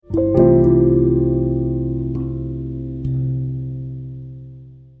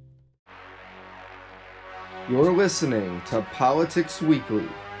listening to Politics Weekly.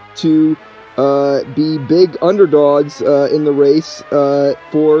 To be big underdogs in the race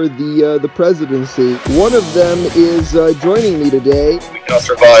for the presidency. One of them is joining me today. We cannot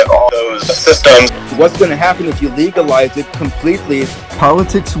survive all those systems. What's going to happen if you legalize it completely?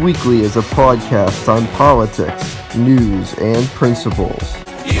 Politics Weekly is a podcast on politics, news, and principles.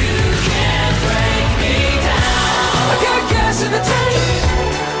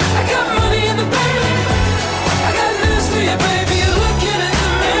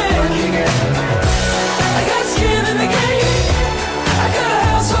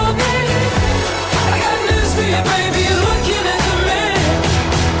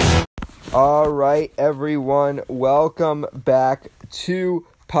 All right, everyone, welcome back to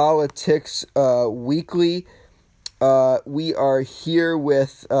Politics Weekly. We are here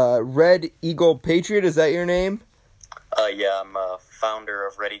with Red Eagle Patriot. Is that your name? Yeah, I'm a founder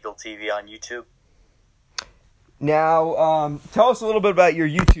of Red Eagle TV on YouTube. Now, tell us a little bit about your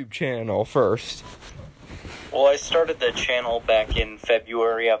YouTube channel first. Well, I started the channel back in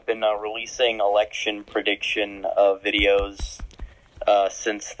February. I've been releasing election prediction videos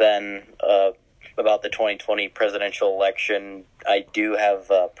since then, about the 2020 presidential election. I do have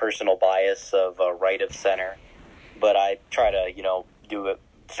a personal bias of right of center, but I try to, do it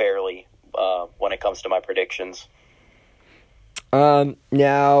fairly when it comes to my predictions.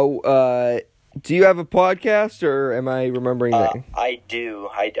 Now, do you have a podcast, or am I remembering that? I do.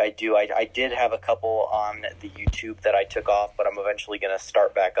 I do. I did have a couple on the YouTube that I took off, but I'm eventually going to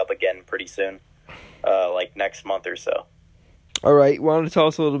start back up again pretty soon, like next month or so. All right, want to tell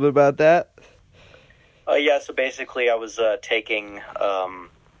us a little bit about that? Yeah, so basically I was taking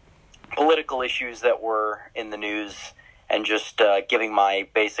political issues that were in the news and just giving my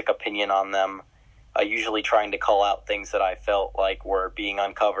basic opinion on them, usually trying to call out things that I felt like were being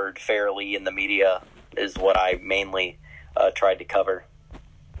uncovered fairly in the media is what I mainly tried to cover.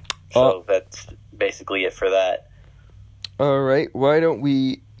 So that's basically it for that. All right, why don't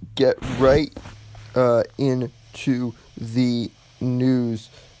we get right into the news.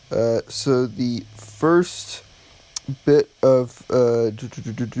 So the first bit of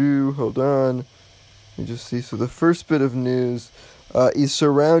hold on, let me just see. So the first bit of news is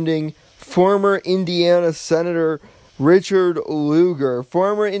surrounding former Indiana Senator Richard Lugar,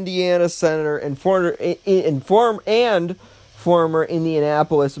 former Indiana Senator and former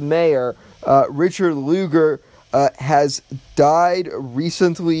Indianapolis Mayor Richard Lugar has died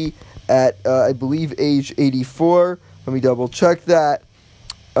recently at I believe age 84. Let me double check that.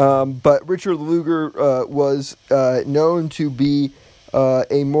 But Richard Lugar was known to be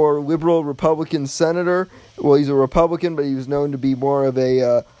a more liberal Republican senator. Well, he's a Republican, but he was known to be more of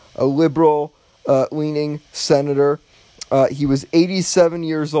a liberal leaning senator. He was 87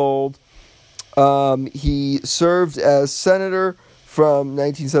 years old. He served as senator from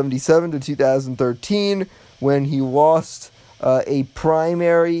 1977 to 2013 when he lost a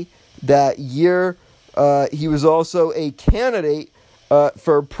primary that year. He was also a candidate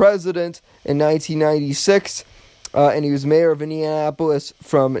for president in 1996, and he was mayor of Indianapolis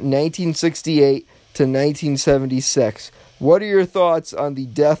from 1968 to 1976. What are your thoughts on the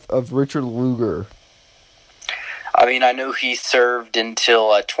death of Richard Lugar? I mean, I know he served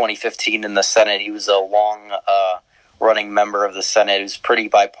until 2015 in the Senate. He was a long-running member of the Senate. He was pretty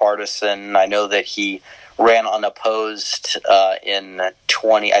bipartisan. I know that he ran unopposed in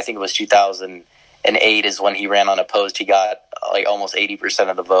 2008 is when he ran unopposed. He got like almost 80%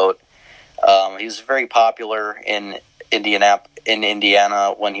 of the vote. He was very popular in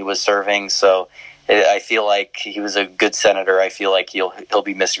Indiana when he was serving, so I feel like he was a good senator. I feel like he'll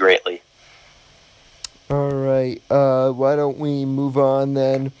be missed greatly. All right, why don't we move on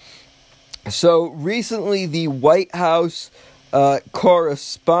then? So recently the White House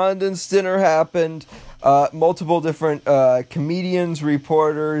Correspondents' Dinner happened. Multiple different comedians,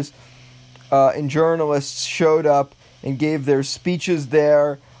 reporters, and journalists showed up and gave their speeches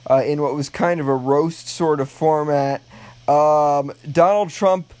there in what was kind of a roast sort of format. Donald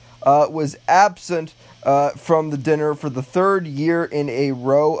Trump was absent from the dinner for the third year in a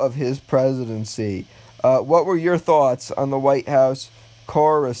row of his presidency. What were your thoughts on the White House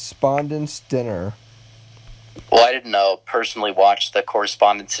Correspondents' Dinner? Well, I didn't personally watch the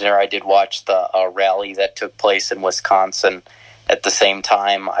Correspondents' Dinner. I did watch the rally that took place in Wisconsin at the same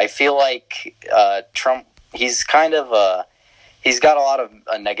time. I feel like Trump, he's got a lot of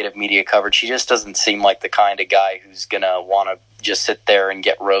negative media coverage. He just doesn't seem like the kind of guy who's going to want to just sit there and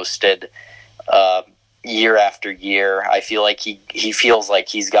get roasted year after year. I feel like he feels like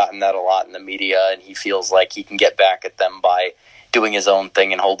he's gotten that a lot in the media, and he feels like he can get back at them by doing his own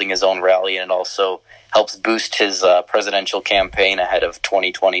thing and holding his own rally, and it also helps boost his presidential campaign ahead of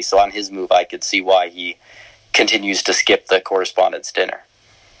 2020. So on his move, I could see why he continues to skip the correspondence dinner.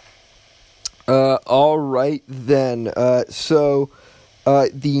 All right then. So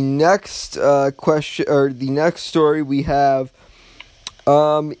the next question, or the next story we have,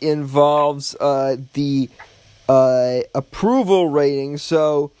 involves the approval rating.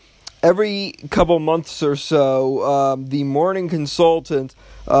 So every couple months or so, the Morning Consultant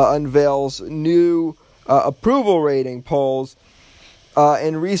unveils new approval rating polls.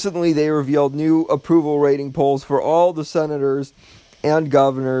 And recently they revealed new approval rating polls for all the senators and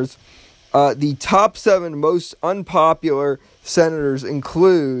governors. The top 7 most unpopular senators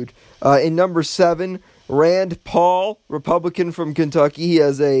include, in number 7, Rand Paul, Republican from Kentucky. He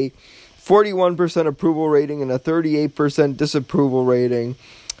has a 41% approval rating and a 38% disapproval rating.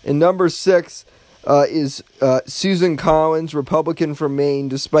 In number 6 is Susan Collins, Republican from Maine,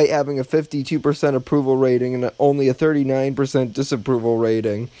 despite having a 52% approval rating and only a 39% disapproval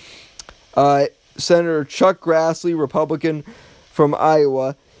rating. Senator Chuck Grassley, Republican from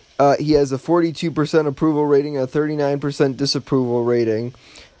Iowa. He has a 42% approval rating and a 39% disapproval rating.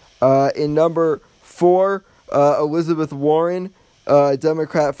 In number 4, Elizabeth Warren,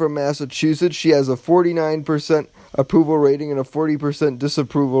 Democrat from Massachusetts. She has a 49% approval rating and a 40%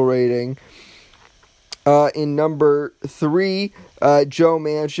 disapproval rating. In number 3, Joe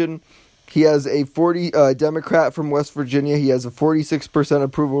Manchin. He has a Democrat from West Virginia. He has a 46%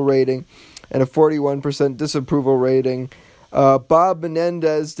 approval rating and a 41% disapproval rating. Bob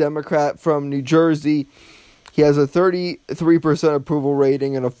Menendez, Democrat from New Jersey. He has a 33% approval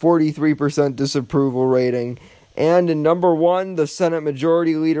rating and a 43% disapproval rating. And in number 1, the Senate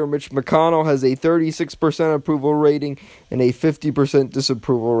Majority Leader Mitch McConnell has a 36% approval rating and a 50%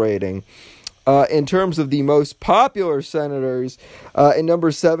 disapproval rating. In terms of the most popular senators, in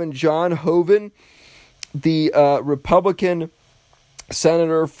number 7, John Hoeven, the Republican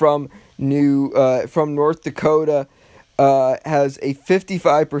senator from North Dakota, has a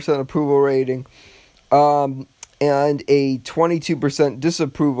 55% approval rating and a 22%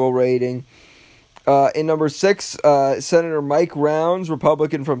 disapproval rating. In number 6, Senator Mike Rounds,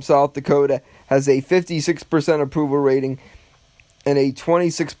 Republican from South Dakota, has a 56% approval rating and a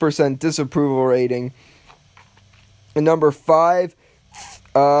 26% disapproval rating. In number 5,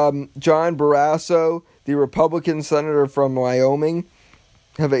 John Barrasso, the Republican senator from Wyoming,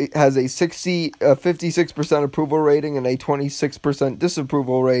 has a 56% approval rating and a 26%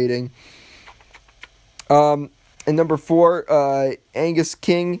 disapproval rating. In number 4, Angus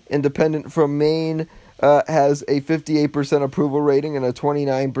King, independent from Maine, has a 58% approval rating and a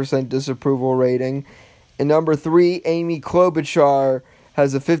 29% disapproval rating. In number 3, Amy Klobuchar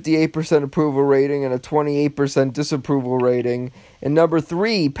has a 58% approval rating and a 28% disapproval rating. In number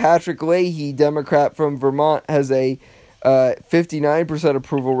 3, Patrick Leahy, Democrat from Vermont, has a 59%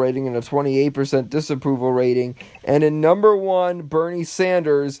 approval rating and a 28% disapproval rating. And in number 1, Bernie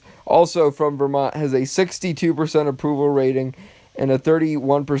Sanders, also from Vermont, has a 62% approval rating and a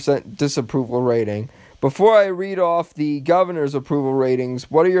 31% disapproval rating. Before I read off the governor's approval ratings,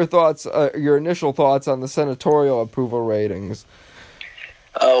 what are your thoughts, your initial thoughts on the senatorial approval ratings?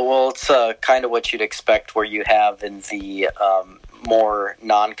 Well, it's kind of what you'd expect, where you have in the more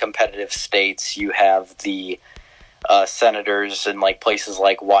non-competitive states, you have the senators in like places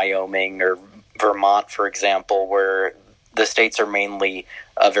like Wyoming or Vermont, for example, where the states are mainly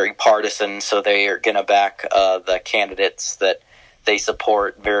very partisan, so they are going to back the candidates that they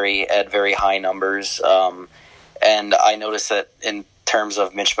support at very high numbers. And I noticed that in terms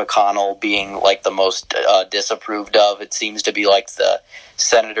of Mitch McConnell being like the most disapproved of, it seems to be like the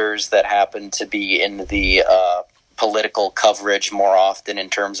senators that happen to be in the political coverage more often in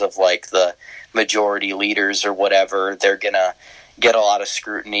terms of like the majority leaders or whatever. They're going to get a lot of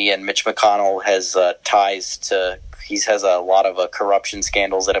scrutiny, and Mitch McConnell has ties to... He has a lot of corruption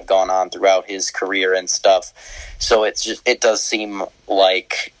scandals that have gone on throughout his career and stuff. So it does seem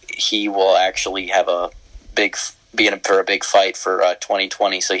like he will actually have be in for a big fight for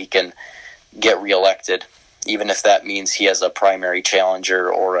 2020, so he can get reelected, even if that means he has a primary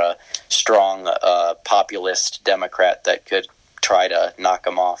challenger or a strong populist Democrat that could try to knock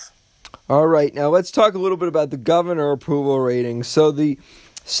him off. All right, now let's talk a little bit about the governor approval rating. So the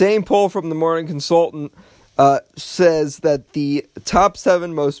same poll from the Morning Consultant says that the top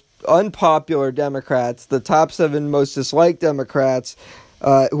 7 most unpopular Democrats, the top 7 most disliked Democrats,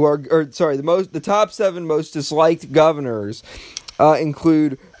 the top 7 most disliked governors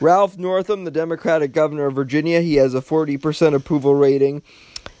include Ralph Northam, the Democratic governor of Virginia. He has a 40% approval rating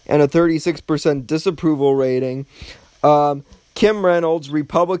and a 36% disapproval rating. Kim Reynolds,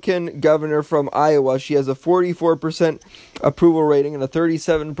 Republican governor from Iowa. She has a 44% approval rating and a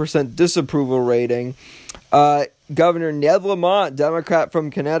 37% disapproval rating. Governor Ned Lamont, Democrat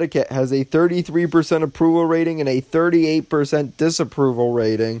from Connecticut, has a 33% approval rating and a 38% disapproval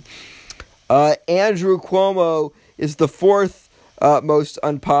rating. Andrew Cuomo is the fourth most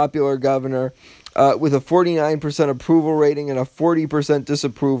unpopular governor with a 49% approval rating and a 40%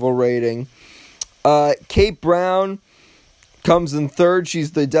 disapproval rating. Kate Brown comes in third.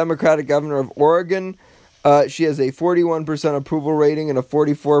 She's the Democratic governor of Oregon. She has a 41% approval rating and a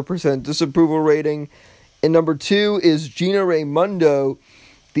 44% disapproval rating. And number 2 is Gina Raimondo,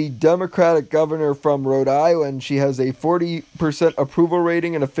 the Democratic governor from Rhode Island. She has a 40% approval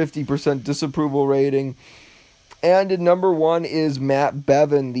rating and a 50% disapproval rating. And in number 1 is Matt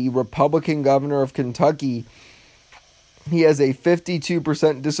Bevin, the Republican governor of Kentucky. He has a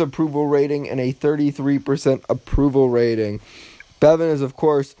 52% disapproval rating and a 33% approval rating. Bevin is, of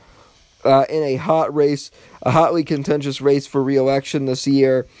course, in a hotly contentious race for re-election this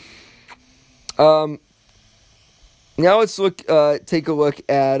year. Now let's take a look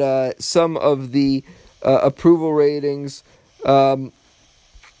at some of the approval ratings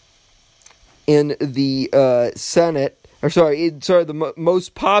in the Senate. The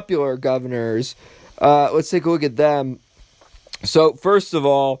most popular governors. Let's take a look at them. So, first of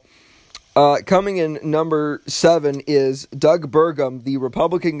all, coming in number 7 is Doug Burgum, the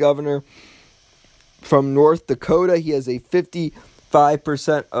Republican governor from North Dakota. He has a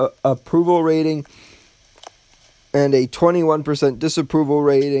 55% approval rating and a 21% disapproval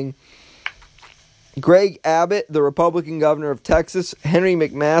rating. Greg Abbott, the Republican governor of Texas. Henry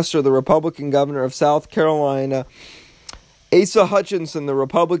McMaster, the Republican governor of South Carolina. Asa Hutchinson, the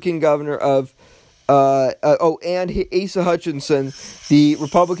Republican governor of Asa Hutchinson, the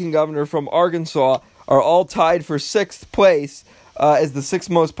Republican governor from Arkansas, are all tied for 6th place as the 6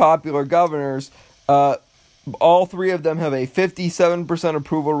 most popular governors. All 3 of them have a 57%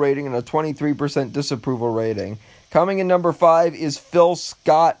 approval rating and a 23% disapproval rating. Coming in number 5 is Phil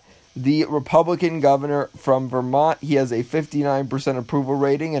Scott, the Republican governor from Vermont. He has a 59% approval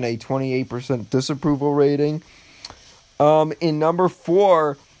rating and a 28% disapproval rating. In number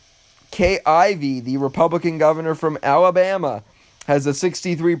 4, Kay Ivey, the Republican governor from Alabama, has a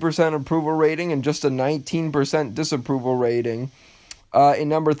 63% approval rating and just a 19% disapproval rating. In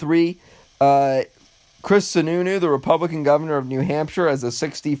number 3, Chris Sununu, the Republican governor of New Hampshire, has a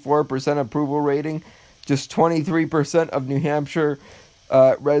 64% approval rating. Just 23% of New Hampshire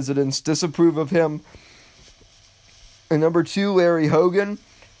residents disapprove of him. And number 2, Larry Hogan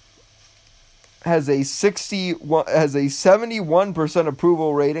has a 71%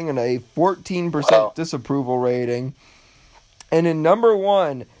 approval rating and a 14% disapproval rating. And in number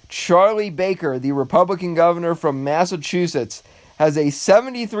 1, Charlie Baker, the Republican governor from Massachusetts, has a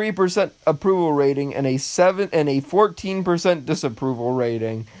 73% approval rating and a 14% disapproval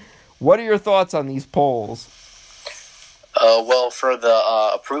rating. What are your thoughts on these polls? Well, for the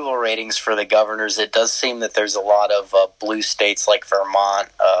approval ratings for the governors, it does seem that there's a lot of blue states like Vermont,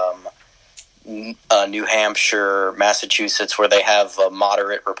 New Hampshire, Massachusetts, where they have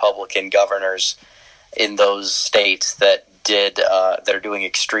moderate Republican governors in those states that are doing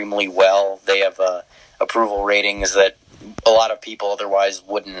extremely well. They have approval ratings that a lot of people otherwise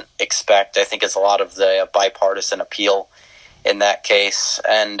wouldn't expect. I think it's a lot of the bipartisan appeal in that case.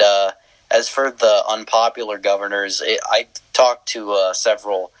 And as for the unpopular governors, I talked to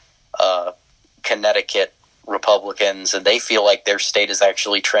several Connecticut Republicans, and they feel like their state is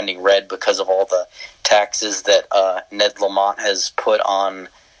actually trending red because of all the taxes that Ned Lamont has put on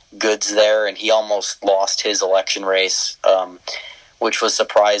goods there, and he almost lost his election race, which was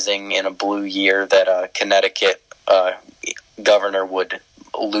surprising in a blue year that a Connecticut governor would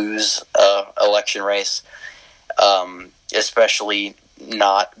lose an election race, especially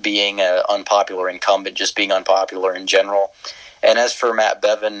not being an unpopular incumbent, just being unpopular in general. And as for Matt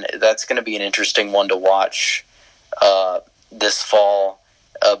Bevin, that's going to be an interesting one to watch this fall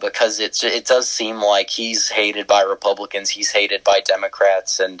because it does seem like he's hated by Republicans, he's hated by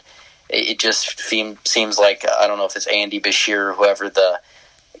Democrats, and it just seems like, I don't know if it's Andy Beshear or whoever the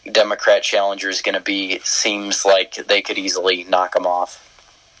Democrat challenger is going to be, seems like they could easily knock him off.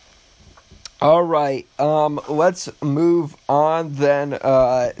 All right, let's move on then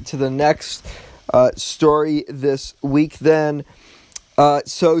to the next story this week then.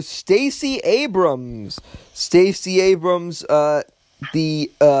 So Stacey Abrams,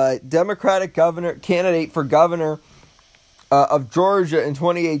 the Democratic candidate for governor of Georgia in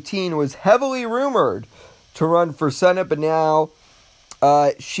 2018, was heavily rumored to run for Senate, but now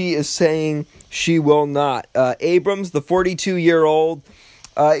she is saying she will not. Abrams, the 42-year-old,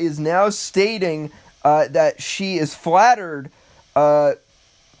 is now stating that she is flattered by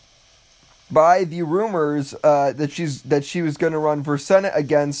the rumors that she was going to run for Senate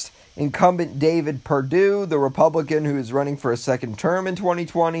against incumbent David Perdue, the Republican who is running for a second term in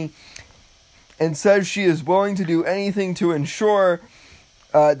 2020, and says she is willing to do anything to ensure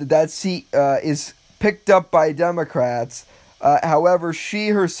that seat is picked up by Democrats. However, she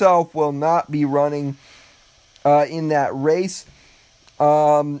herself will not be running in that race.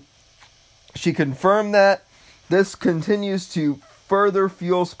 She confirmed that. This continues to further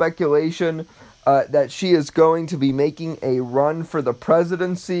fuel speculation that she is going to be making a run for the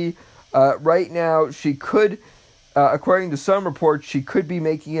presidency. Right now, she could, according to some reports, she could be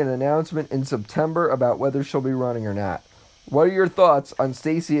making an announcement in September about whether she'll be running or not. What are your thoughts on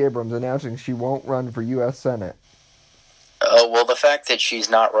Stacey Abrams announcing she won't run for U.S. Senate? Well, the fact that she's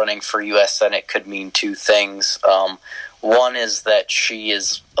not running for U.S. Senate could mean two things. One is that she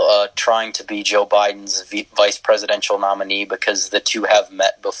is trying to be Joe Biden's vice presidential nominee because the two have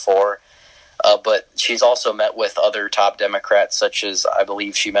met before. But she's also met with other top Democrats, such as I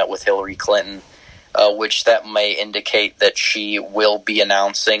believe she met with Hillary Clinton, which that may indicate that she will be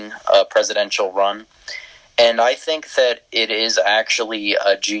announcing a presidential run. And I think that it is actually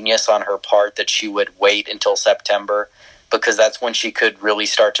a genius on her part that she would wait until September, because that's when she could really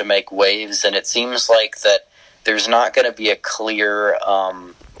start to make waves. And it seems like that there's not going to be a clear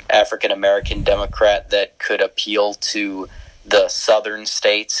African-American Democrat that could appeal to the southern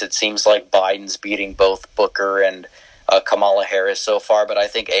states. It seems like Biden's beating both Booker and Kamala Harris so far, but I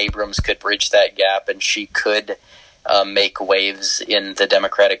think Abrams could bridge that gap, and she could make waves in the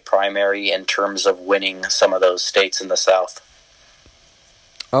Democratic primary in terms of winning some of those states in the South.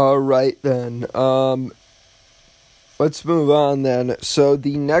 All right, then. Let's move on, then. So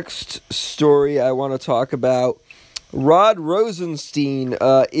the next story I want to talk about, Rod Rosenstein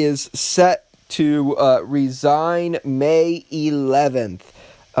is set to resign May 11th.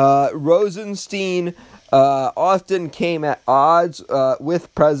 Rosenstein often came at odds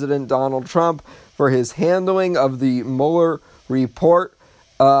with President Donald Trump for his handling of the Mueller report.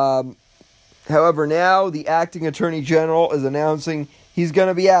 However, now the acting attorney general is announcing he's going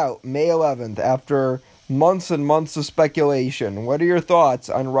to be out May 11th after months and months of speculation. What are your thoughts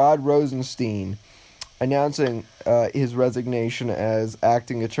on Rod Rosenstein announcing his resignation as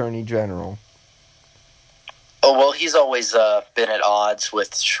acting attorney general? Oh, well, he's always been at odds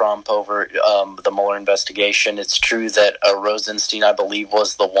with Trump over the Mueller investigation. It's true that Rosenstein, I believe,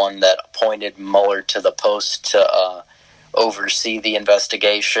 was the one that appointed Mueller to the post to oversee the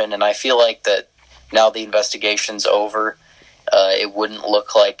investigation. And I feel like that now the investigation's over, it wouldn't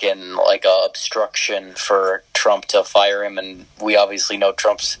look like a obstruction for Trump to fire him. And we obviously know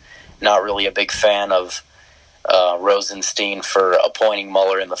Trump's not really a big fan of Rosenstein for appointing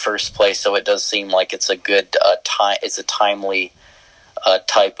Mueller in the first place, so it does seem like it's a good it's a timely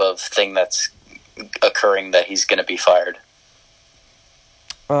type of thing that's occurring that he's going to be fired.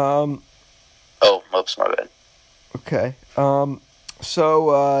 Oops, my bad. Okay.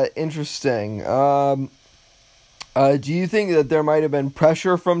 So interesting. Do you think that there might have been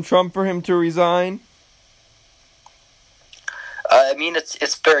pressure from Trump for him to resign? I mean,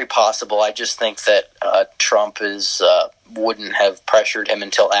 it's very possible. I just think that Trump wouldn't have pressured him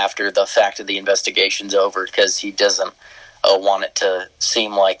until after the fact of the investigation's over, because he doesn't want it to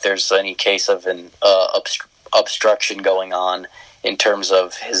seem like there's any case of an obstruction going on in terms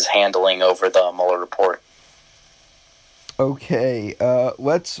of his handling over the Mueller report. Okay,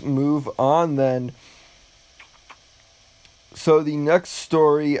 let's move on then. So the next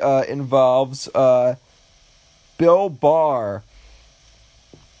story involves Bill Barr.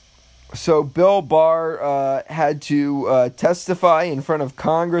 So Bill Barr had to testify in front of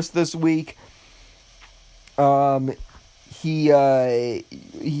Congress this week. He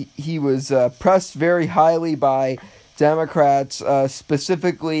was pressed very highly by Democrats,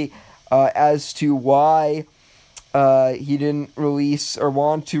 specifically as to why he didn't release or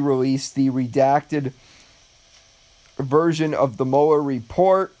want to release the redacted version of the Mueller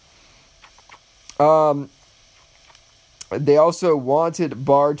report. They also wanted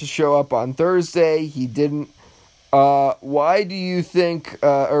Barr to show up on Thursday. He didn't. Why do you think,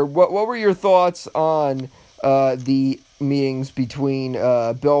 or what were your thoughts on the meetings between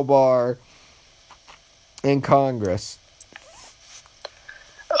Bill Barr and Congress?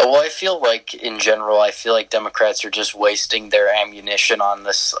 Well, I feel like, in general, Democrats are just wasting their ammunition on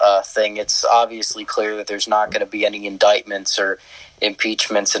this thing. It's obviously clear that there's not going to be any indictments or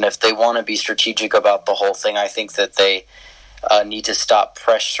impeachments, and if they want to be strategic about the whole thing, I think that they need to stop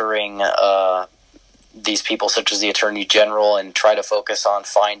pressuring these people, such as the Attorney General, and try to focus on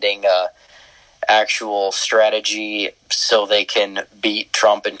finding actual strategy so they can beat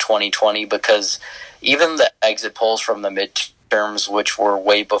Trump in 2020, because even the exit polls from the midterms, which were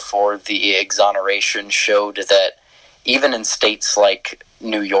way before the exoneration, showed that even in states like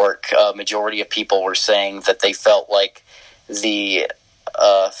New York, a majority of people were saying that they felt like the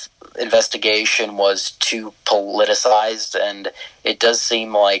investigation was too politicized, and it does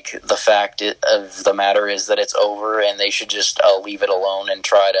seem like the fact of the matter is that it's over, and they should just leave it alone and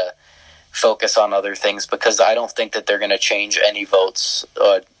try to focus on other things, because I don't think that they're going to change any votes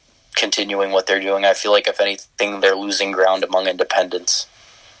continuing what they're doing. I feel like, if anything, they're losing ground among independents.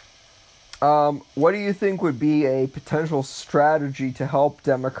 What do you think would be a potential strategy to help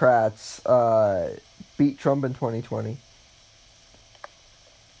Democrats beat Trump in 2020?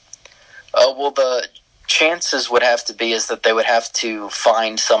 Well, the chances would have to be is that they would have to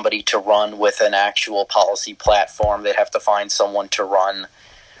find somebody to run with an actual policy platform. They'd have to find someone to run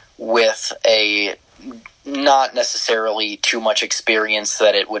with a not necessarily too much experience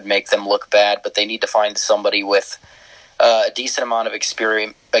that it would make them look bad, but they need to find somebody with a decent amount of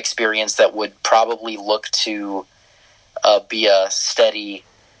experience that would probably look to be a steady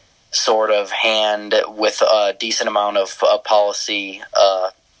sort of hand with a decent amount of policy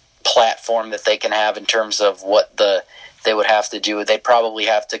platform that they can have in terms of what they would have to do. They'd probably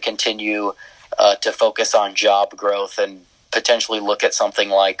have to continue to focus on job growth and potentially look at something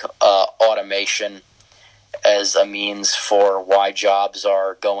like automation as a means for why jobs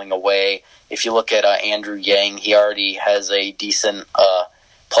are going away. If you look at Andrew Yang, he already has a decent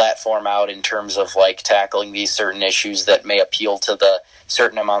platform out in terms of like tackling these certain issues that may appeal to the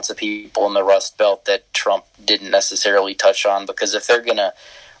certain amounts of people in the Rust Belt that Trump didn't necessarily touch on. Because if they're going to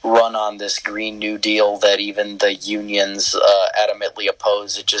run on this Green New Deal that even the unions adamantly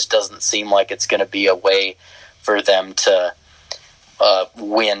oppose, it just doesn't seem like it's going to be a way for them to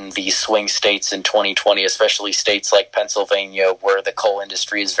win these swing states in 2020, especially states like Pennsylvania, where the coal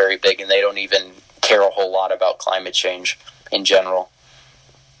industry is very big and they don't even care a whole lot about climate change in general.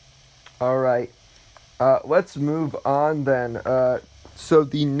 All right. Let's move on then. So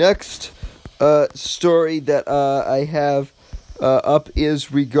the next story that I have up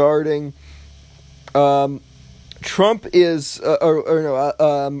is regarding Trump is,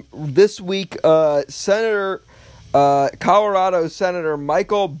 this week, Colorado Senator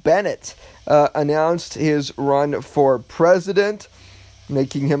Michael Bennet announced his run for president,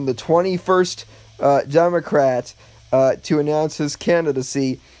 making him the 21st Democrat to announce his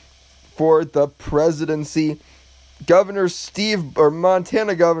candidacy for the presidency.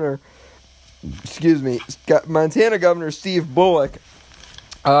 Montana Governor Steve Bullock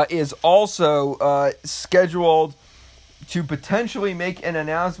is also scheduled to potentially make an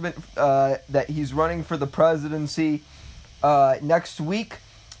announcement that he's running for the presidency next week.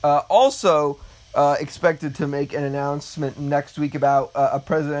 Also expected to make an announcement next week about a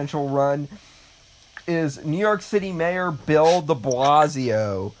presidential run is New York City Mayor Bill de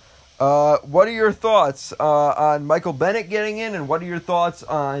Blasio. What are your thoughts on Michael Bennet getting in, and what are your thoughts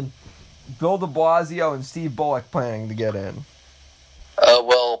on Bill de Blasio and Steve Bullock planning to get in?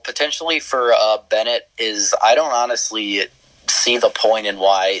 Well, potentially for Bennett I don't honestly see the point in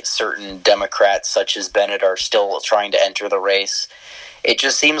why certain Democrats such as Bennett are still trying to enter the race. It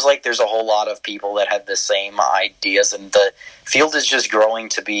just seems like there's a whole lot of people that have the same ideas, and the field is just growing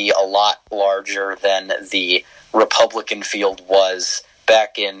to be a lot larger than the Republican field was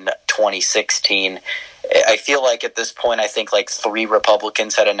back in 2016. I feel like at this point, I think like 3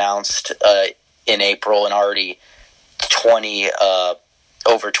 Republicans had announced in April, and already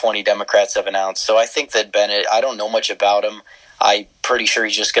over 20 Democrats have announced. So I think that Bennett, I don't know much about him. I'm pretty sure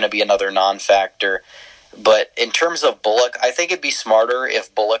he's just going to be another non-factor. But in terms of Bullock, I think it'd be smarter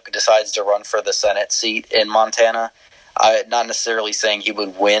if Bullock decides to run for the Senate seat in Montana. I'm not necessarily saying he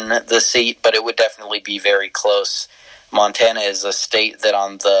would win the seat, but it would definitely be very close. Montana is a state that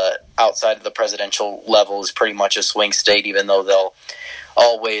on the outside of the presidential level is pretty much a swing state, even though they'll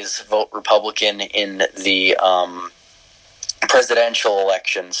always vote Republican in the presidential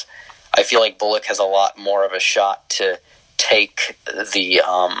elections. I feel like Bullock has a lot more of a shot to take the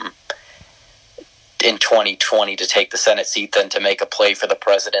in 2020 to take the Senate seat than to make a play for the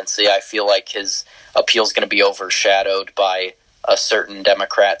presidency. I feel like his appeal is going to be overshadowed by certain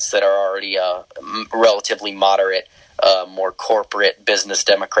Democrats that are already relatively moderate, more corporate business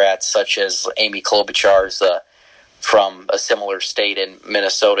Democrats, such as Amy Klobuchar's from a similar state in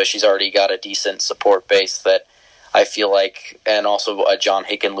Minnesota. She's already got a decent support base that I feel like, and also John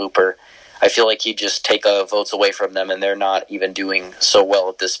Hickenlooper. I feel like he'd just take votes away from them, and they're not even doing so well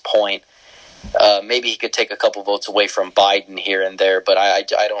at this point. Maybe he could take a couple votes away from Biden here and there, but I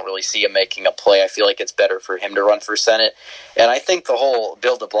don't really see him making a play. I feel like it's better for him to run for Senate. And I think the whole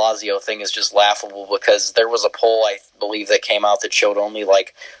Bill de Blasio thing is just laughable, because there was a poll, I believe, that came out that showed only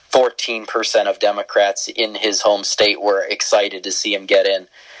like 14% of Democrats in his home state were excited to see him get in.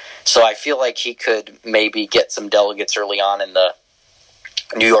 So I feel like he could maybe get some delegates early on in the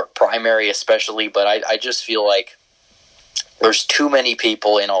New York primary especially, but I just feel like there's too many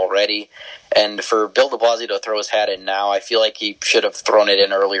people in already. And for Bill de Blasio to throw his hat in now, I feel like he should have thrown it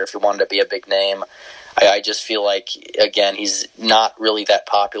in earlier if he wanted to be a big name. I just feel like, again, he's not really that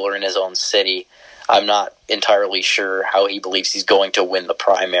popular in his own city. I'm not entirely sure how he believes he's going to win the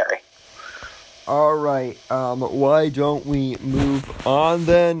primary. All right, why don't we move on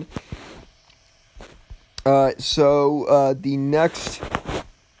then? So the next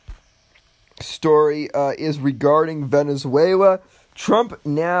story is regarding Venezuela. Trump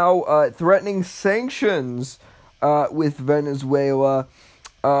now threatening sanctions with Venezuela,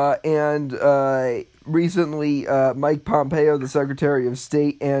 and recently Mike Pompeo, the Secretary of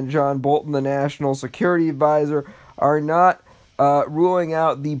State, and John Bolton, the National Security Advisor, are not ruling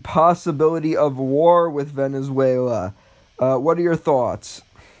out the possibility of war with Venezuela. What are your thoughts?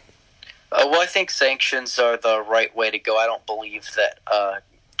 Well, I think sanctions are the right way to go. I don't believe that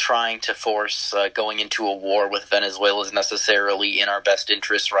trying to force going into a war with Venezuela is necessarily in our best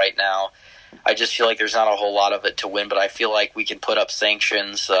interest right now. I just feel like there's not a whole lot of it to win, but I feel like we can put up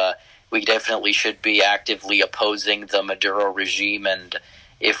sanctions. We definitely should be actively opposing the Maduro regime, and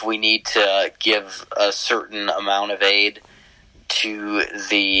if we need to give a certain amount of aid to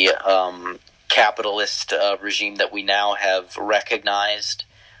the capitalist regime that we now have recognized,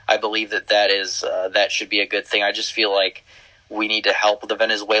 I believe that should be a good thing. I just feel like we need to help the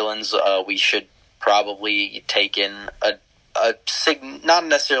Venezuelans. We should probably take in not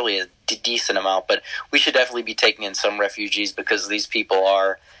necessarily a decent amount, but we should definitely be taking in some refugees, because these people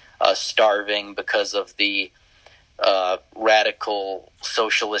are starving because of the radical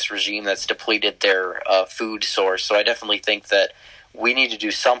socialist regime that's depleted their food source. So I definitely think that we need to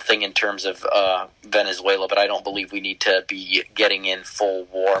do something in terms of Venezuela, but I don't believe we need to be getting in full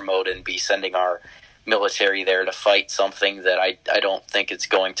war mode and be sending our military there to fight something that I don't think it's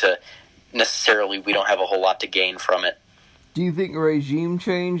going to necessarily, we don't have a whole lot to gain from it. Do you think regime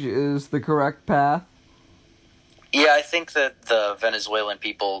change is the correct path? Yeah, I think that the Venezuelan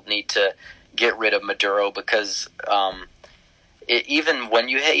people need to get rid of Maduro, because even when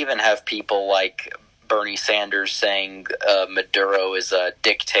you even have people like Bernie Sanders saying Maduro is a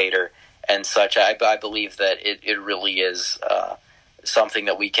dictator and such, I believe that it really is something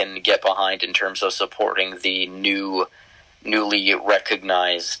that we can get behind in terms of supporting the newly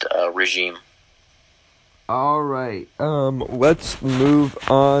recognized regime. All right, let's move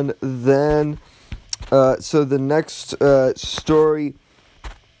on then. So the next story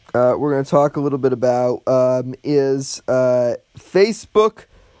we're going to talk a little bit about is Facebook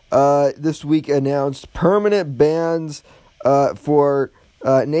this week announced permanent bans for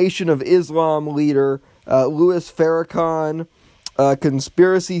Nation of Islam leader Louis Farrakhan,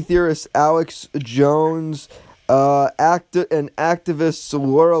 conspiracy theorist Alex Jones, and activists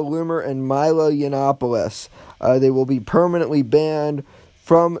Laura Loomer and Milo Yiannopoulos. They will be permanently banned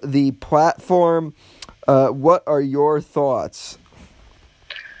from the platform. What are your thoughts?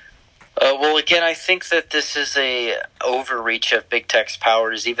 Well, again, I think that this is a overreach of big tech's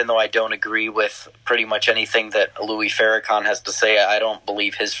powers. Even though I don't agree with pretty much anything that Louis Farrakhan has to say, I don't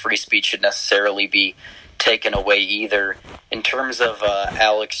believe his free speech should necessarily be taken away either. In terms of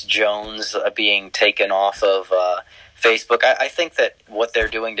Alex Jones being taken off of Facebook, I think that what they're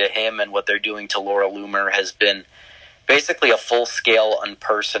doing to him and what they're doing to Laura Loomer has been basically a full-scale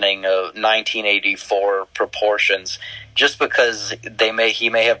unpersoning of 1984 proportions, just because he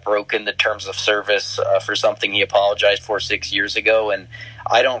may have broken the terms of service for something he apologized for 6 years ago, and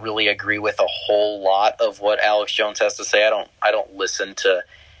I don't really agree with a whole lot of what Alex Jones has to say. I don't listen to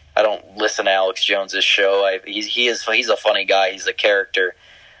Alex Jones's show. He's a funny guy. He's a character,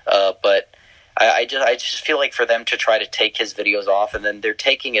 but I just feel like for them to try to take his videos off, and then they're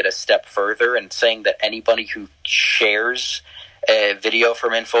taking it a step further and saying that anybody who shares a video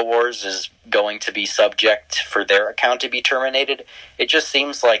from InfoWars is going to be subject for their account to be terminated. It just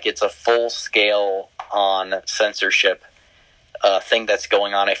seems like it's a full-scale on censorship thing that's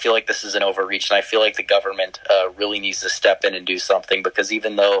going on. I feel like this is an overreach, and I feel like the government really needs to step in and do something, because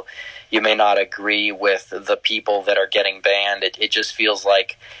even though you may not agree with the people that are getting banned, it just feels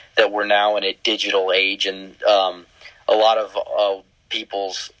like that we're now in a digital age, and a lot of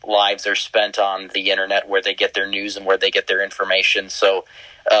people's lives are spent on the internet, where they get their news and where they get their information. So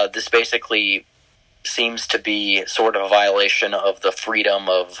this basically seems to be sort of a violation of the freedom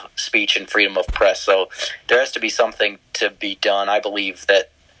of speech and freedom of press. So there has to be something to be done. I believe that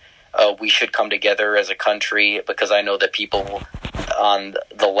we should come together as a country, because I know that people on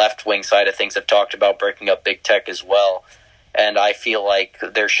the left-wing side of things have talked about breaking up big tech as well. And I feel like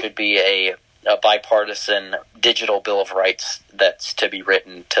there should be a bipartisan digital Bill of Rights that's to be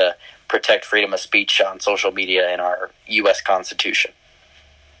written to protect freedom of speech on social media in our U.S. Constitution.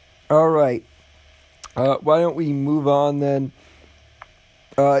 All right. Why don't we move on then?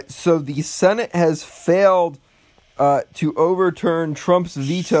 So the Senate has failed to overturn Trump's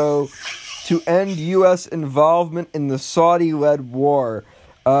veto to end U.S. involvement in the Saudi-led war.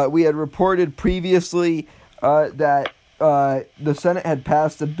 We had reported previously that the Senate had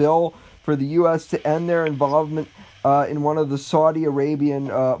passed a bill for the U.S. to end their involvement in one of the Saudi Arabian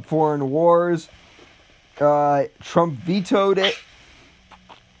foreign wars. Trump vetoed it.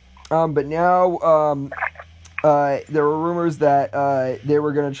 But now there were rumors that they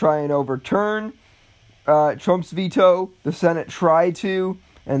were going to try and overturn Trump's veto. The Senate tried to,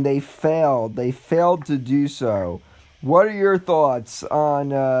 and they failed. They failed to do so. What are your thoughts on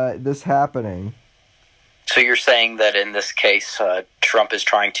this happening? So you're saying that in this case, Trump is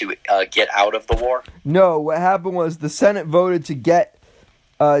trying to get out of the war? No, what happened was the Senate voted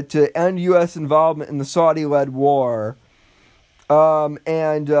to end U.S. involvement in the Saudi-led war.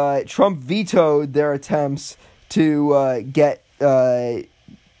 And Trump vetoed their attempts to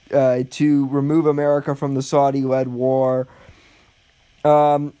to remove America from the Saudi-led war.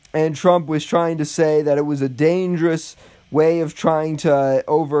 And Trump was trying to say that it was a dangerous way of trying to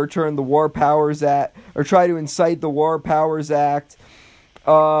overturn the War Powers Act, or try to incite the War Powers Act.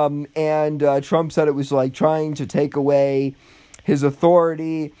 And Trump said it was like trying to take away his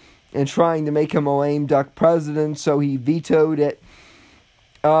authority and trying to make him a lame duck president, so he vetoed it.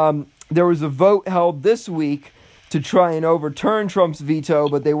 There was a vote held this week to try and overturn Trump's veto,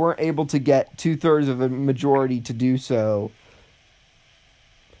 but they weren't able to get 2/3 of a majority to do so.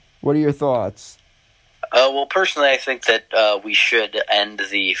 What are your thoughts? Well, personally, I think that we should end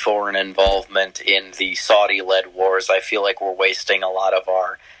the foreign involvement in the Saudi-led wars. I feel like we're wasting a lot of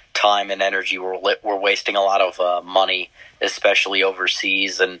our time and energy. We're wasting a lot of money, especially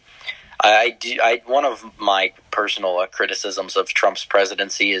overseas. And one of my personal criticisms of Trump's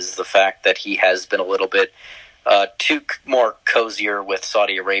presidency is the fact that he has been a little bit too more cozier with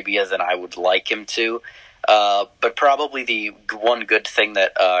Saudi Arabia than I would like him to. But probably the one good thing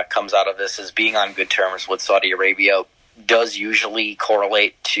that comes out of this is being on good terms with Saudi Arabia does usually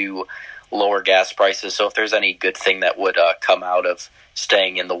correlate to lower gas prices. So if there's any good thing that would come out of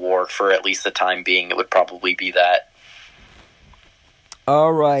staying in the war for at least the time being, it would probably be that.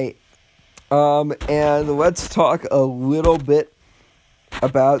 All right. And let's talk a little bit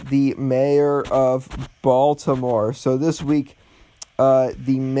about the mayor of Baltimore. So this week, the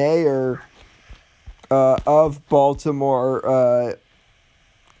mayor of Baltimore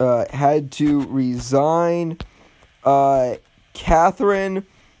had to resign. Catherine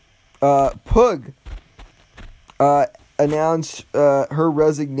Pugh announced her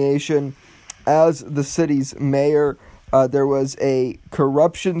resignation as the city's mayor. There was a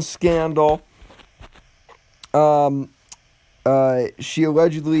corruption scandal. She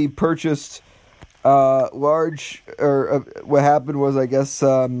allegedly purchased what happened was, I guess,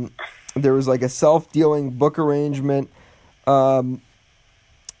 there was like a self-dealing book arrangement. And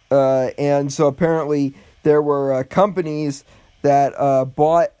so apparently there were companies that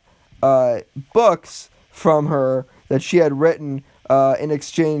bought books from her that she had written in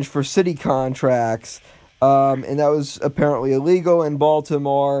exchange for city contracts. And that was apparently illegal in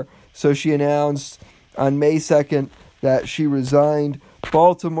Baltimore. So she announced on May 2nd that she resigned.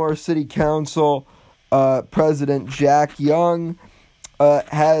 Baltimore City Council President Jack Young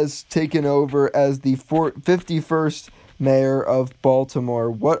has taken over as the 51st mayor of Baltimore.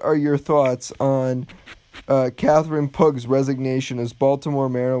 What are your thoughts on Catherine Pugh's resignation as Baltimore,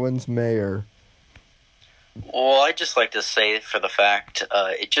 Maryland's mayor? Well, I'd just like to say for the fact,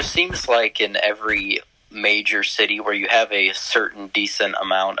 it just seems like in every major city where you have a certain decent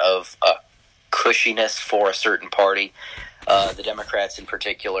amount of cushiness for a certain party, the Democrats in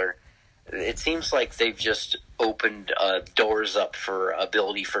particular, it seems like they've just opened doors up for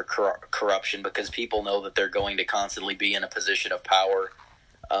ability for corruption, because people know that they're going to constantly be in a position of power.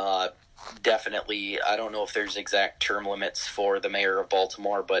 Definitely, I don't know if there's exact term limits for the mayor of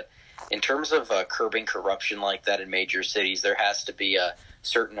Baltimore, but in terms of curbing corruption like that in major cities, there has to be a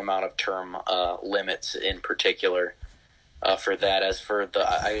certain amount of term limits in particular. for that. As for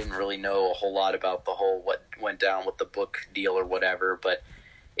I didn't really know a whole lot about the whole what went down with the book deal or whatever, but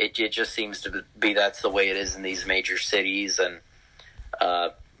it just seems to be that's the way it is in these major cities, and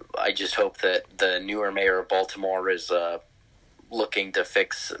I just hope that the newer mayor of Baltimore is looking to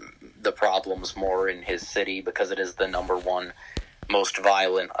fix the problems more in his city, because it is the number one most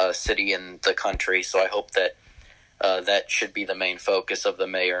violent city in the country. So I hope that that should be the main focus of the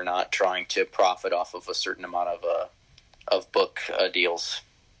mayor, not trying to profit off of a certain amount of book deals.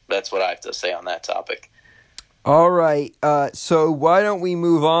 That's what I have to say on that topic. All right, so why don't we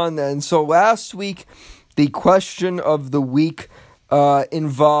move on then? So last week, the question of the week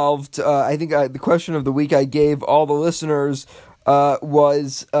involved, I think the question of the week I gave all the listeners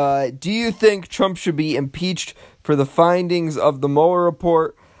was, do you think Trump should be impeached for the findings of the Mueller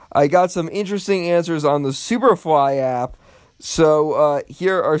report? I got some interesting answers on the Superfly app, so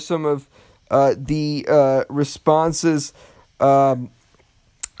here are some of the responses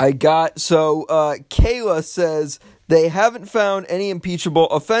I got. So Kayla says they haven't found any impeachable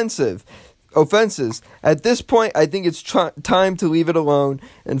offenses. At this point, I think it's time to leave it alone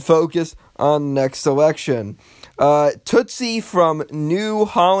and focus on the next election. Tootsie from New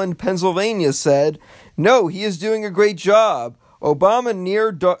Holland, Pennsylvania said, no, he is doing a great job. Obama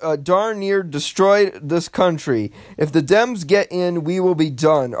darn near destroyed this country. If the Dems get in, we will be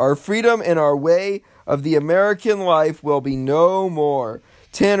done. Our freedom and our way of the American life will be no more.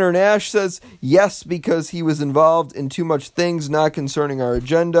 Tanner Nash says, yes, because he was involved in too much things not concerning our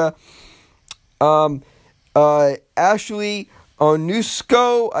agenda. Ashley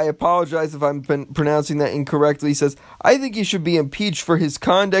Onusko, I apologize if I'm pronouncing that incorrectly, says, I think he should be impeached for his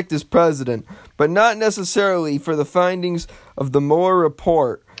conduct as president, but not necessarily for the findings of the Mueller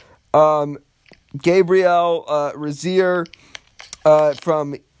report. Gabriel Razier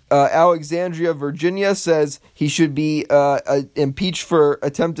from Alexandria, Virginia, says he should be impeached for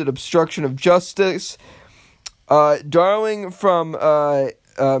attempted obstruction of justice. Darling from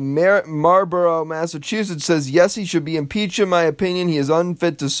Marlborough, Massachusetts, says yes, he should be impeached. In my opinion, he is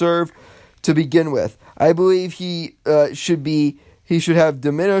unfit to serve to begin with. I believe he should have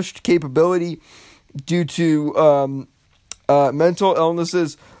diminished capability due to mental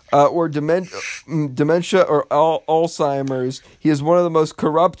illnesses or dementia or Alzheimer's. He is one of the most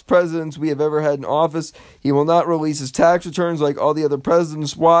corrupt presidents we have ever had in office. He will not release his tax returns like all the other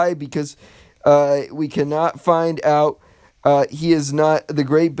presidents. Why? Because we cannot find out he is not the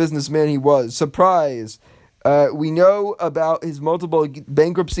great businessman he was. Surprise! We know about his multiple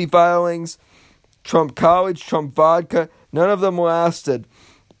bankruptcy filings, Trump College, Trump Vodka. None of them lasted.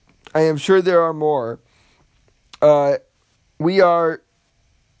 I am sure there are more. We are,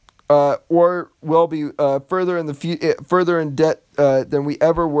 or will be, further in debt than we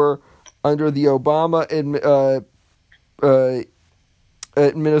ever were under the Obama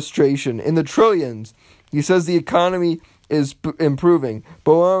administration. In the trillions. He says the economy is improving.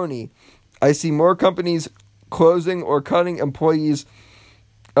 Baloney. I see more companies closing or cutting employees,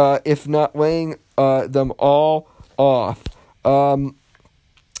 if not laying them all off. And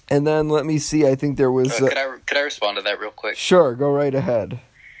then let me see. I think there was. Could I respond to that real quick? Sure, go right ahead.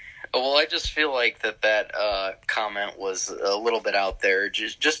 Well, I just feel like that comment was a little bit out there.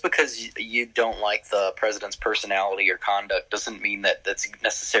 Just because you don't like the president's personality or conduct doesn't mean that that's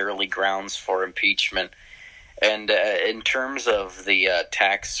necessarily grounds for impeachment. And in terms of the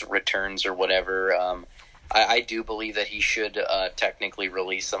tax returns or whatever, I do believe that he should technically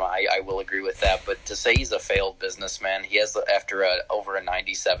release them. I will agree with that. But to say he's a failed businessman, he has after over a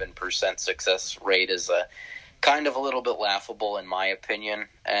 97% success rate is kind of a little bit laughable in my opinion.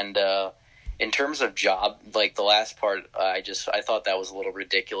 And in terms of job, like the last part, I thought that was a little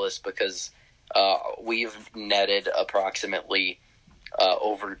ridiculous because we've netted approximately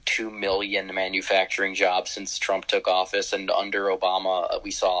over 2 million manufacturing jobs since Trump took office, and under Obama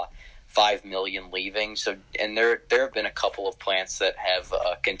we saw 5 million leaving. So, and there have been a couple of plants that have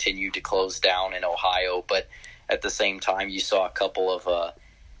continued to close down in Ohio, but at the same time you saw a couple of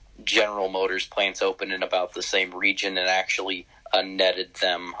General Motors plants open in about the same region and actually netted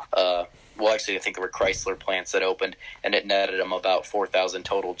them. Well, actually, I think there were Chrysler plants that opened, and it netted them about 4,000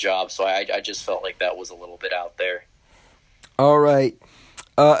 total jobs. So I just felt like that was a little bit out there. All right.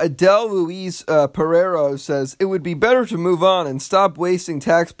 Adele Louise Pereiro says, it would be better to move on and stop wasting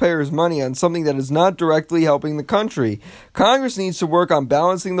taxpayers' money on something that is not directly helping the country. Congress needs to work on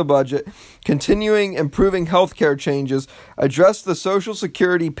balancing the budget, continuing improving health care changes, address the Social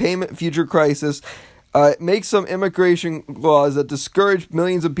Security payment future crisis, make some immigration laws that discourage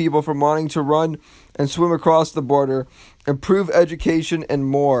millions of people from wanting to run and swim across the border, improve education, and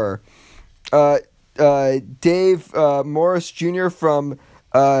more. Dave Morris Jr. from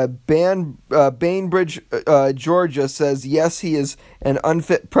Bainbridge, Georgia says, yes, he is an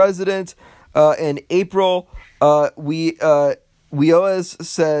unfit president. And April Wheelas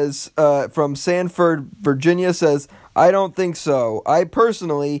says, from Sanford, Virginia, says, I don't think so. I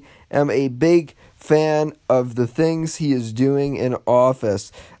personally am a big fan of the things he is doing in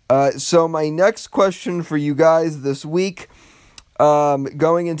office. So my next question for you guys this week,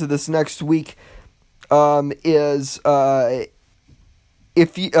 going into this next week, is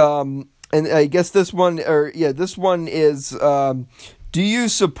if you and I guess this one is do you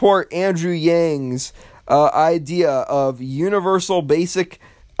support Andrew Yang's idea of universal basic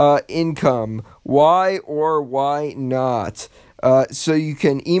income? Why or why not? So you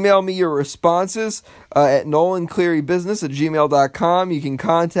can email me your responses at NolanClearyBusiness@gmail.com. You can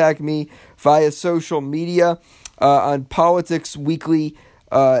contact me via social media on Politics Weekly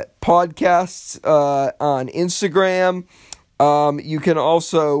podcasts on Instagram. You can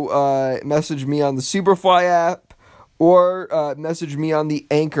also message me on the Superfly app or message me on the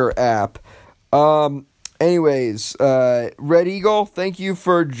Anchor app. Anyways, Red Eagle, thank you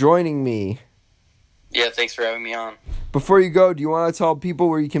for joining me. Yeah, thanks for having me on. Before you go, do you want to tell people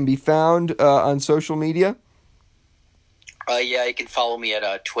where you can be found on social media? Yeah, you can follow me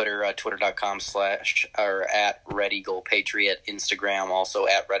at Twitter, twitter.com/ or at Red Eagle Patriot, Instagram also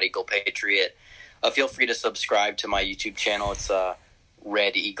at Red Eagle Patriot. Feel free to subscribe to my YouTube channel. It's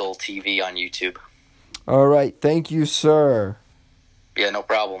Red Eagle TV on YouTube. All right, thank you, sir. Yeah, no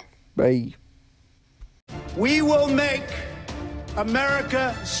problem. Bye. We will make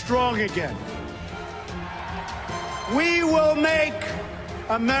America strong again. We will make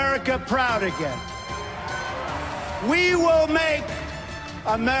America proud again. We will make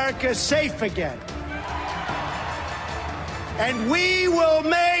America safe again. And we will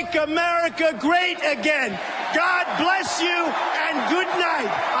make America great again. God bless you and good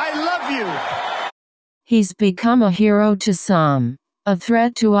night. I love you. He's become a hero to some, a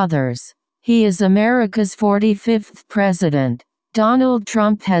threat to others. He is America's 45th president. Donald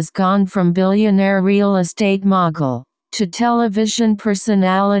Trump has gone from billionaire real estate mogul to television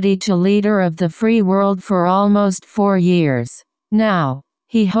personality to leader of the free world for almost 4 years. Now,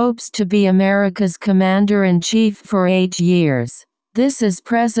 he hopes to be America's commander-in-chief for 8 years. This is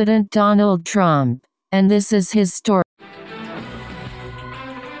President Donald Trump, and this is his story.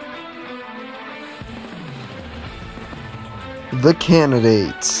 The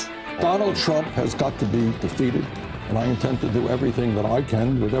candidates. Donald Trump has got to be defeated, and I intend to do everything that I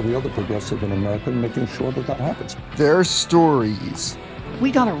can with every other progressive in America, making sure that that happens. Their stories. We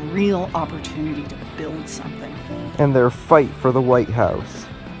got a real opportunity to build something. And their fight for the White House.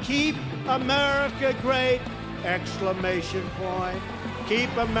 Keep America great! Exclamation point.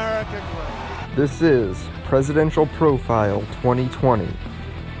 Keep America great. This is Presidential Profile 2020.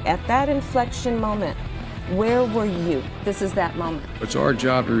 At that inflection moment, where were you? This is that moment. It's our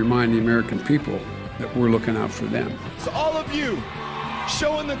job to remind the American people that we're looking out for them. So all of you,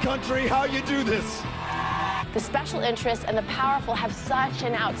 showing the country how you do this. The special interests and the powerful have such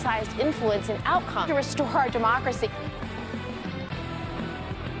an outsized influence and outcome to restore our democracy.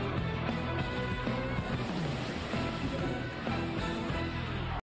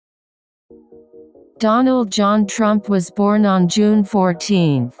 Donald John Trump was born on June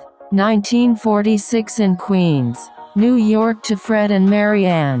 14, 1946 in Queens, New York to Fred and Mary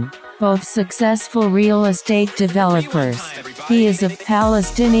Ann, both successful real estate developers. He is of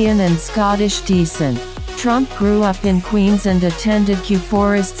Palestinian and Scottish descent. Trump grew up in Queens and attended Kew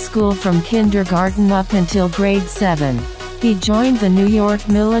Forest School from kindergarten up until grade 7. He joined the New York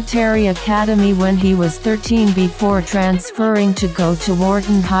Military Academy when he was 13 before transferring to go to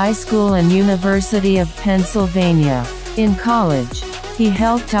Wharton High School and University of Pennsylvania. In college, he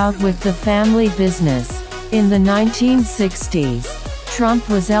helped out with the family business. In the 1960s, Trump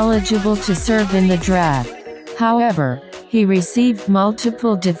was eligible to serve in the draft. However, he received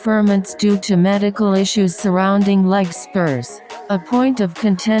multiple deferments due to medical issues surrounding leg spurs, a point of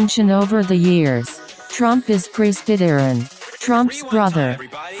contention over the years. Trump is Presbyterian. Trump's brother,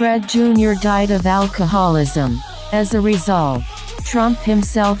 Fred Jr., died of alcoholism. As a result, Trump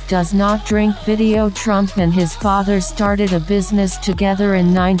himself does not drink. Trump and his father started a business together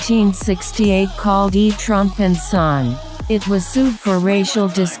in 1968 called E. Trump & Son. It was sued for racial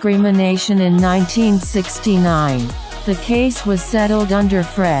discrimination in 1969. The case was settled under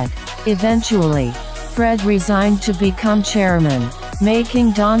Fred. Eventually, Fred resigned to become chairman,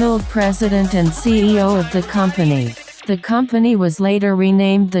 making Donald president and CEO of the company. The company was later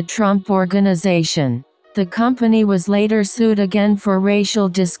renamed the Trump Organization. The company was later sued again for racial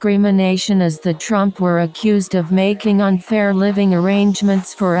discrimination as the Trump were accused of making unfair living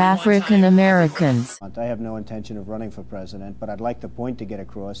arrangements for African Americans. I have no intention of running for president, but I'd like the point to get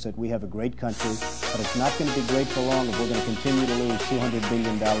across that we have a great country, but it's not going to be great for long if we're going to continue to lose $200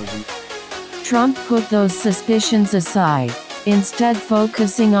 billion a year. Trump put those suspicions aside, instead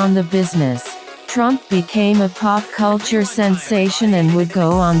focusing on the business. Trump became a pop culture sensation and would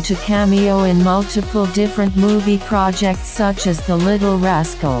go on to cameo in multiple different movie projects such as The Little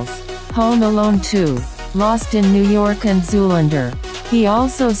Rascals, Home Alone 2, Lost in New York and Zoolander. He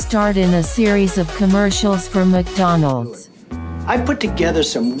also starred in a series of commercials for McDonald's. I put together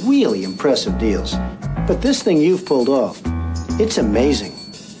some really impressive deals, but this thing you've pulled off, it's amazing.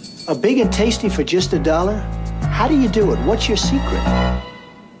 A big and tasty for just $1? How do you do it? What's your secret?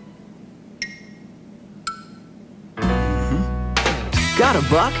 Got a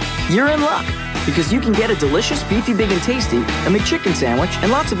buck? You're in luck, because you can get a delicious Beefy Big and Tasty, a McChicken sandwich,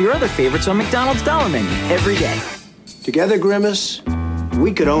 and lots of your other favorites on McDonald's Dollar Menu every day. Together, Grimace,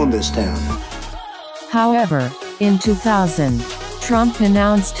 we could own this town. However, in 2000, Trump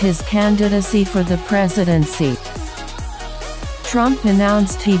announced his candidacy for the presidency. Trump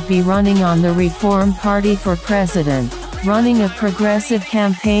announced he'd be running on the Reform Party for president, running a progressive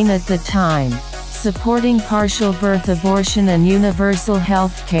campaign at the time, supporting partial birth abortion and universal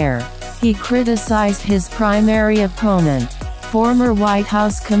health care. He criticized his primary opponent, former White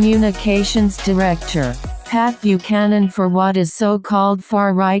House Communications Director, Pat Buchanan, for what is so-called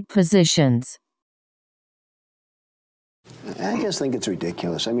far-right positions. I just think it's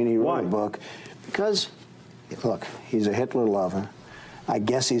ridiculous. I mean, he wrote a book because, look, he's a Hitler lover. I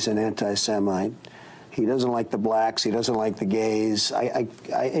guess he's an anti-Semite. He doesn't like the blacks. He doesn't like the gays.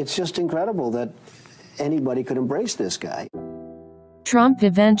 It's just incredible that anybody could embrace this guy. Trump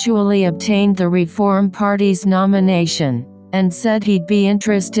eventually obtained the Reform Party's nomination, and said he'd be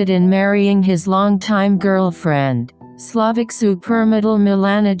interested in marrying his longtime girlfriend, Slovak supermodel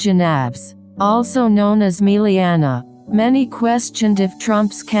Milana Janavs, also known as Miliana. Many questioned if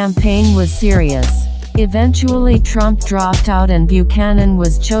Trump's campaign was serious. Eventually Trump dropped out and Buchanan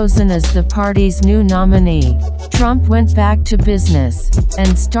was chosen as the party's new nominee. Trump went back to business,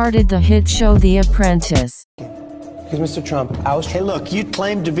 and started the hit show The Apprentice. Because Mr. Trump, hey look, you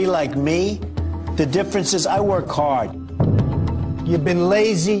claim to be like me. The difference is I work hard. You've been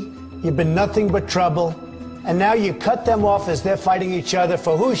lazy, you've been nothing but trouble, and now you cut them off as they're fighting each other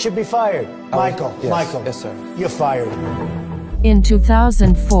for who should be fired. Michael, Michael. Yes, sir. You're fired. In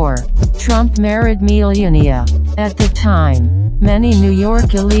 2004, Trump married Melania. At the time, many New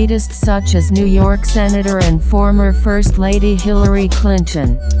York elitists such as New York Senator and former First Lady Hillary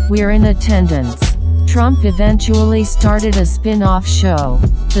Clinton were in attendance. Trump eventually started a spin-off show,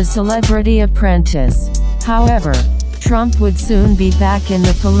 The Celebrity Apprentice. However, Trump would soon be back in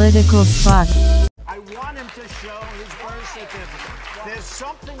the political spot. I want him to show his birth certificate. There's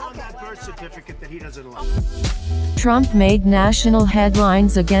something on that birth certificate that he doesn't like. Trump made national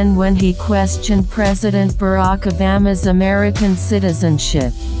headlines again when he questioned President Barack Obama's American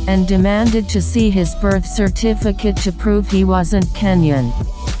citizenship, and demanded to see his birth certificate to prove he wasn't Kenyan.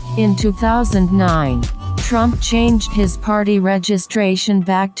 In 2009, Trump changed his party registration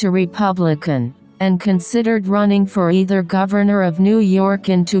back to Republican, and considered running for either governor of New York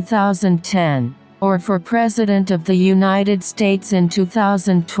in 2010, or for President of the United States in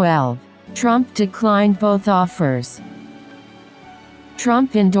 2012. Trump declined both offers.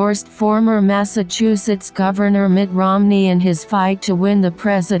 Trump endorsed former Massachusetts Governor Mitt Romney in his fight to win the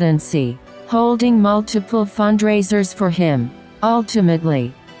presidency, holding multiple fundraisers for him.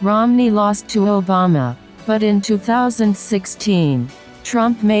 Ultimately, Romney lost to Obama, but in 2016,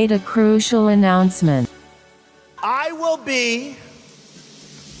 Trump made a crucial announcement. I will be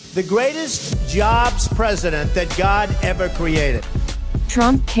the greatest jobs president that God ever created.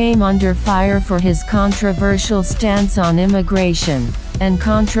 Trump came under fire for his controversial stance on immigration, and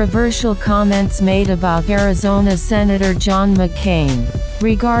controversial comments made about Arizona Senator John McCain.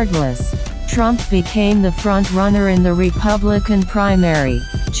 Regardless, Trump became the front-runner in the Republican primary,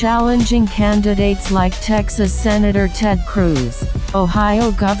 challenging candidates like Texas Senator Ted Cruz,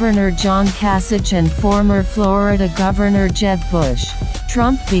 Ohio Governor John Kasich and former Florida Governor Jeb Bush.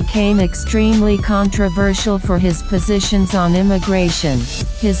 Trump became extremely controversial for his positions on immigration,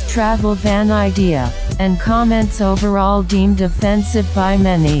 his travel ban idea, and comments overall deemed offensive by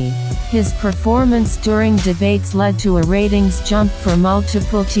many. His performance during debates led to a ratings jump for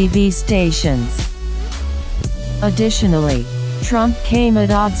multiple TV stations. Additionally, Trump came at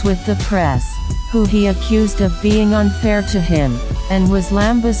odds with the press, who he accused of being unfair to him, and was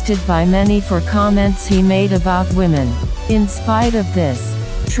lambasted by many for comments he made about women. In spite of this,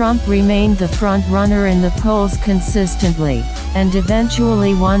 Trump remained the front-runner in the polls consistently, and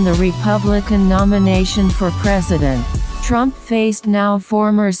eventually won the Republican nomination for president. Trump faced now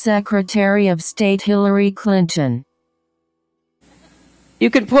former Secretary of State Hillary Clinton. You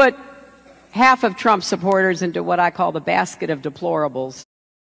could put half of Trump's supporters into what I call the basket of deplorables.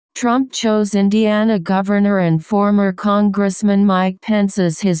 Trump chose Indiana Governor and former Congressman Mike Pence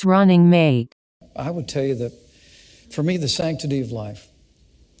as his running mate. I would tell you that, for me, the sanctity of life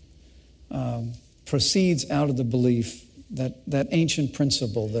proceeds out of the belief that ancient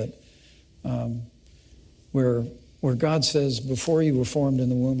principle that where God says, before you were formed in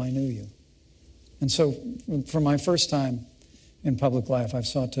the womb, I knew you. And so, for my first time in public life, I've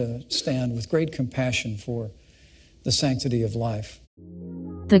sought to stand with great compassion for the sanctity of life.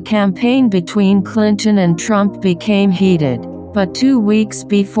 The campaign between Clinton and Trump became heated, but 2 weeks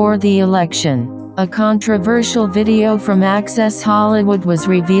before the election, a controversial video from Access Hollywood was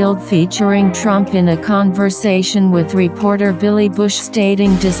revealed featuring Trump in a conversation with reporter Billy Bush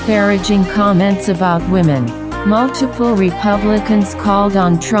stating disparaging comments about women. Multiple Republicans called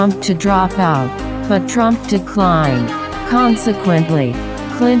on Trump to drop out, but Trump declined. Consequently,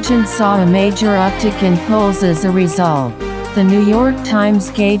 Clinton saw a major uptick in polls as a result. The New York Times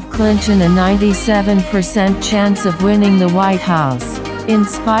gave Clinton a 97% chance of winning the White House. In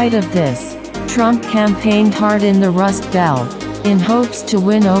spite of this, Trump campaigned hard in the Rust Belt, in hopes to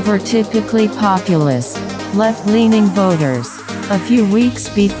win over typically populist, left-leaning voters. A few weeks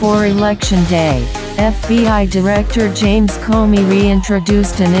before Election Day, FBI Director James Comey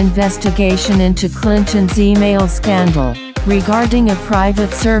reintroduced an investigation into Clinton's email scandal, regarding a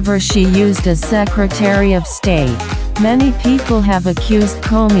private server she used as Secretary of State. Many people have accused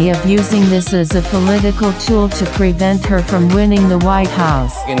Comey of using this as a political tool to prevent her from winning the White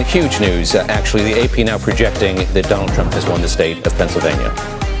House. In huge news, actually, the AP now projecting that Donald Trump has won the state of Pennsylvania.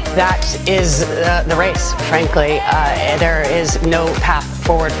 That is the race, frankly. There is no path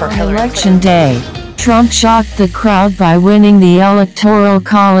forward for Hillary Election Day, Trump shocked the crowd by winning the Electoral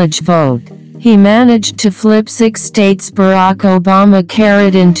College vote. He managed to flip 6 states Barack Obama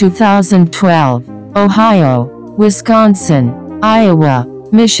carried in 2012: Ohio, Wisconsin, Iowa,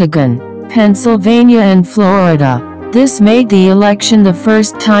 Michigan, Pennsylvania and Florida. This made the election the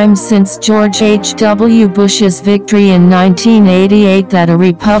first time since George H.W. Bush's victory in 1988 that a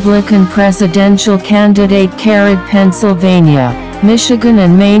Republican presidential candidate carried Pennsylvania, Michigan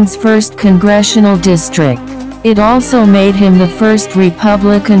and Maine's 1st congressional district. It also made him the first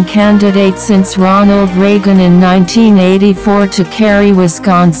Republican candidate since Ronald Reagan in 1984 to carry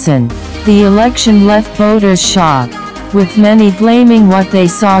Wisconsin. The election left voters shocked, with many blaming what they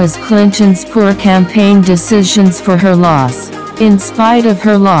saw as Clinton's poor campaign decisions for her loss. In spite of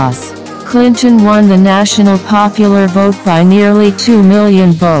her loss, Clinton won the national popular vote by nearly 2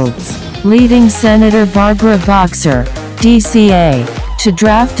 million votes, leading Senator Barbara Boxer, DCA, to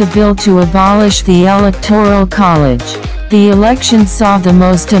draft a bill to abolish the Electoral College. The election saw the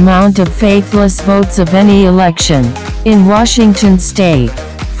most amount of faithless votes of any election. In Washington state,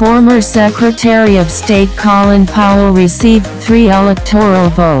 former Secretary of State Colin Powell received 3 electoral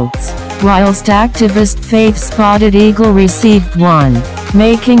votes, whilst activist Faith Spotted Eagle received 1,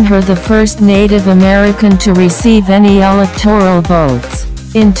 making her the first Native American to receive any electoral votes.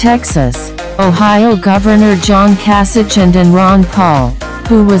 In Texas, Ohio Governor John Kasich and Ron Paul,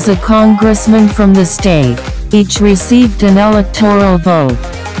 who was a congressman from the state, each received an electoral vote.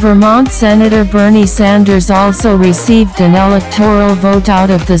 Vermont Senator Bernie Sanders also received an electoral vote out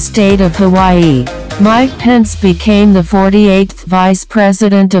of the state of Hawaii. Mike Pence became the 48th Vice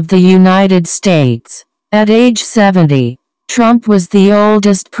President of the United States. At age 70, Trump was the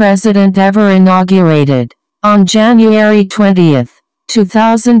oldest president ever inaugurated. On January 20,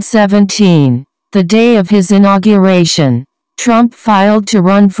 2017, the day of his inauguration, Trump filed to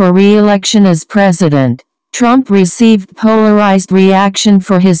run for re-election as president. Trump received polarized reaction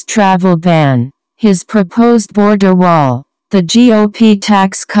for his travel ban, his proposed border wall, the GOP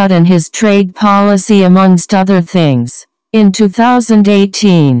tax cut and his trade policy amongst other things. In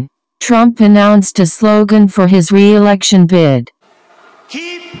 2018, Trump announced a slogan for his re-election bid.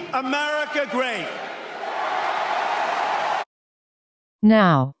 Keep America great.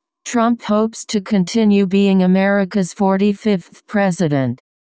 Now, Trump hopes to continue being America's 45th president.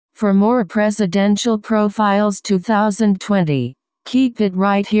 For more presidential profiles 2020, keep it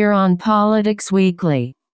right here on Politics Weekly.